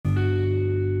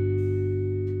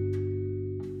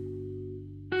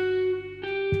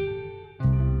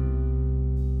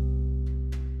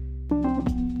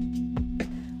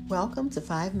Welcome to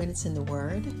 5 Minutes in the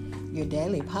Word, your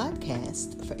daily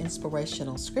podcast for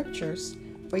inspirational scriptures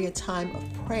for your time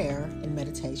of prayer and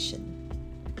meditation.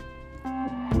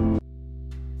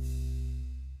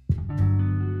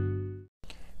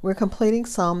 We're completing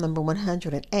Psalm number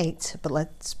 108, but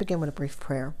let's begin with a brief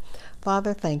prayer.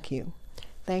 Father, thank you.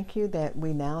 Thank you that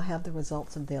we now have the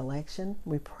results of the election.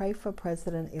 We pray for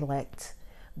President-elect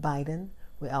Biden.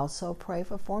 We also pray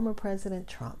for former President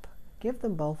Trump. Give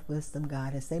them both wisdom,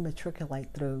 God, as they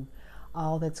matriculate through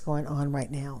all that's going on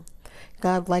right now.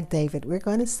 God, like David, we're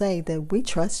going to say that we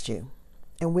trust you,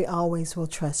 and we always will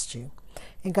trust you.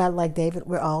 And God, like David,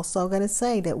 we're also going to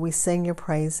say that we sing your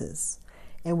praises,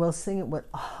 and we'll sing it with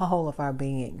all of our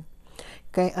being.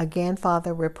 Okay, again,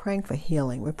 Father, we're praying for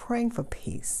healing. We're praying for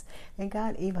peace, and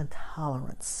God, even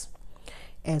tolerance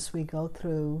as we go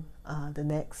through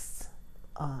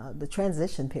the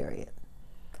transition period.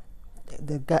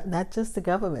 Not just the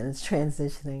government is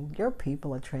transitioning, your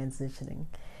people are transitioning.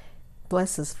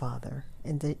 Bless us, Father,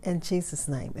 in Jesus'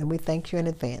 name. And we thank you in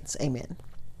advance. Amen.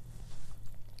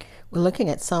 We're looking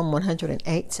at Psalm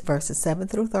 108, verses 7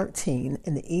 through 13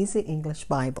 in the Easy English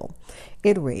Bible.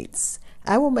 It reads,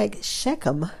 I will make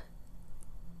Shechem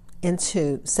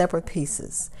into separate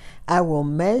pieces. I will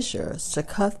measure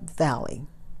Succoth Valley.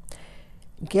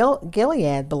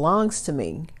 Gilead belongs to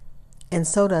me, and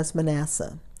so does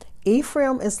Manasseh.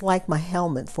 Ephraim is like my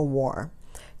helmet for war.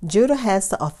 Judah has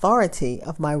the authority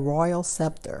of my royal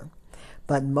scepter.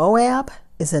 But Moab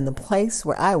is in the place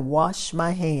where I wash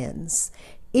my hands.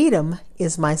 Edom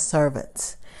is my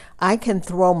servant. I can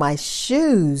throw my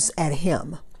shoes at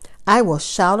him. I will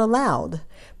shout aloud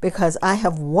because I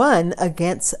have won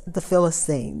against the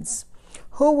Philistines.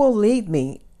 Who will lead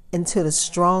me into the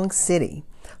strong city?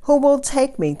 Who will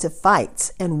take me to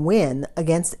fight and win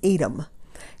against Edom?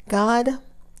 God,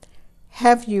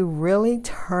 have you really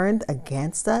turned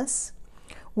against us?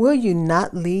 Will you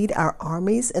not lead our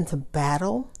armies into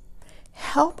battle?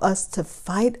 Help us to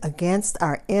fight against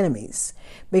our enemies,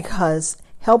 because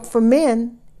help from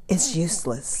men is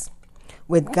useless.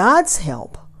 With God's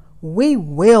help, we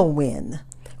will win.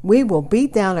 We will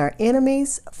beat down our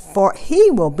enemies, for He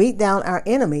will beat down our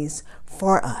enemies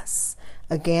for us.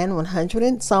 Again,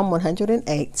 Psalm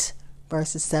 108,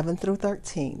 verses 7 through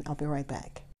 13. I'll be right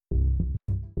back.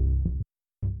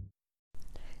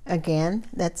 Again,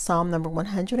 that's Psalm number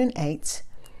 108,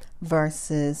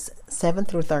 verses 7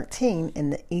 through 13 in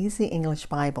the Easy English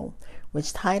Bible,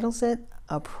 which titles it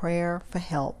A Prayer for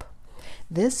Help.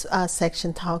 This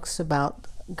section talks about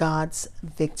God's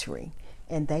victory,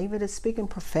 and David is speaking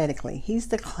prophetically. He's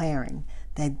declaring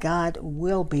that God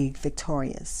will be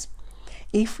victorious.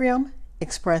 Ephraim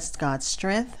expressed God's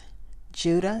strength.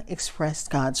 Judah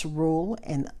expressed God's rule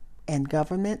and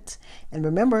government. And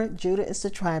remember, Judah is the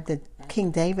tribe that King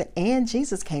David and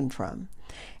Jesus came from.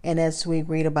 And as we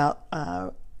read about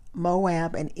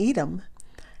Moab and Edom,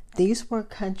 these were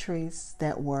countries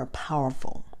that were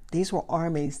powerful. These were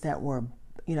armies that were,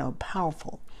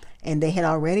 powerful. And they had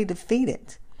already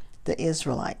defeated the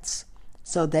Israelites.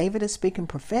 So David is speaking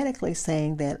prophetically,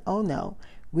 saying that, oh no,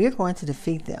 we're going to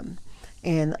defeat them.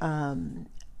 And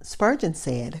Spurgeon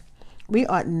said, we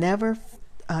ought never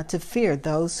to fear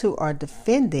those who are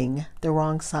defending the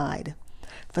wrong side.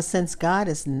 For since God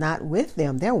is not with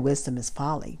them, their wisdom is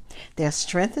folly. Their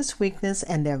strength is weakness,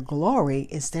 and their glory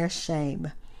is their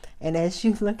shame. And as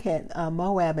you look at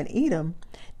Moab and Edom,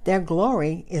 their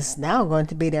glory is now going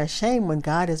to be their shame when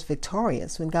God is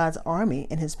victorious, when God's army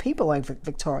and his people are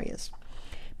victorious.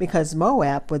 Because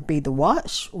Moab would be the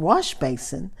wash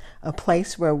basin, a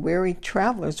place where weary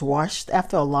travelers washed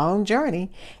after a long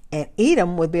journey, and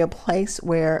Edom would be a place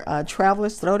where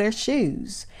travelers throw their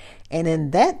shoes. And in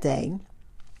that day,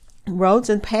 roads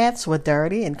and paths were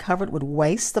dirty and covered with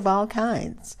waste of all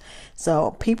kinds.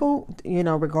 So people,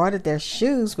 regarded their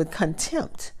shoes with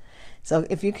contempt. So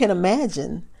if you can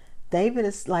imagine, David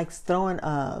is like throwing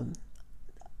a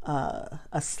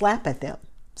slap at them,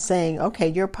 saying, okay,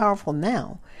 you're powerful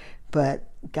now, but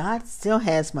God still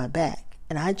has my back,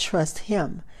 and I trust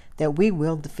him that we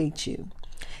will defeat you.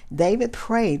 David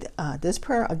prayed this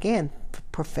prayer again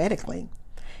prophetically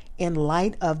in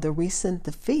light of the recent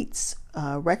defeats,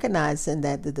 recognizing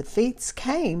that the defeats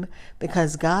came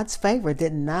because God's favor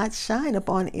did not shine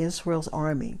upon Israel's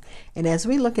army. And as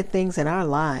we look at things in our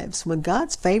lives, when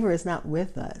God's favor is not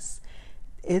with us,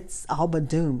 it's all but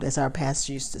doomed, as our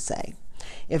pastor used to say.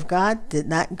 If God did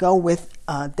not go with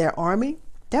their army,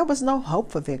 there was no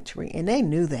hope for victory, and they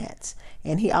knew that.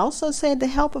 And he also said the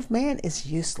help of man is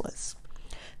useless.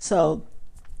 So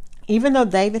even though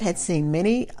David had seen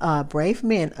many brave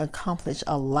men accomplish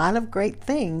a lot of great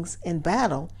things in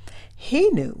battle, he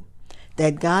knew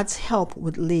that God's help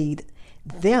would lead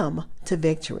them to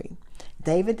victory.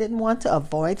 David didn't want to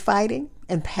avoid fighting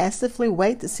and passively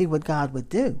wait to see what God would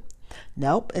do.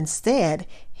 Nope, instead,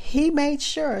 he made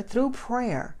sure through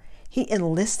prayer he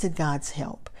enlisted God's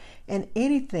help. And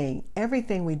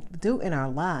everything we do in our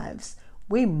lives,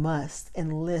 we must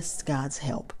enlist God's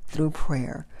help through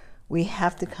prayer. We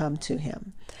have to come to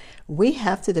him. We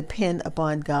have to depend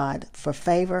upon God for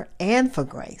favor and for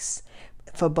grace,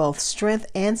 for both strength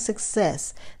and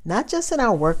success, not just in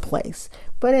our workplace,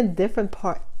 but in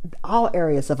all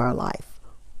areas of our life.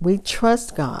 We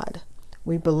trust God.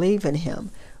 We believe in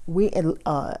him. We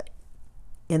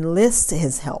enlist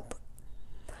his help.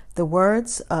 The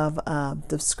words of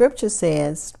the scripture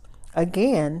says,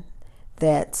 again,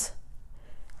 that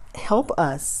help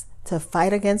us to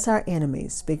fight against our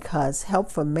enemies, because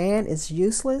help from man is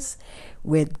useless.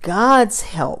 With God's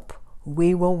help,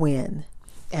 we will win.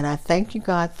 And I thank you,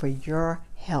 God, for your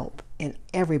help in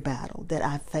every battle that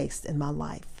I faced in my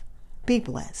life. Be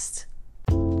blessed.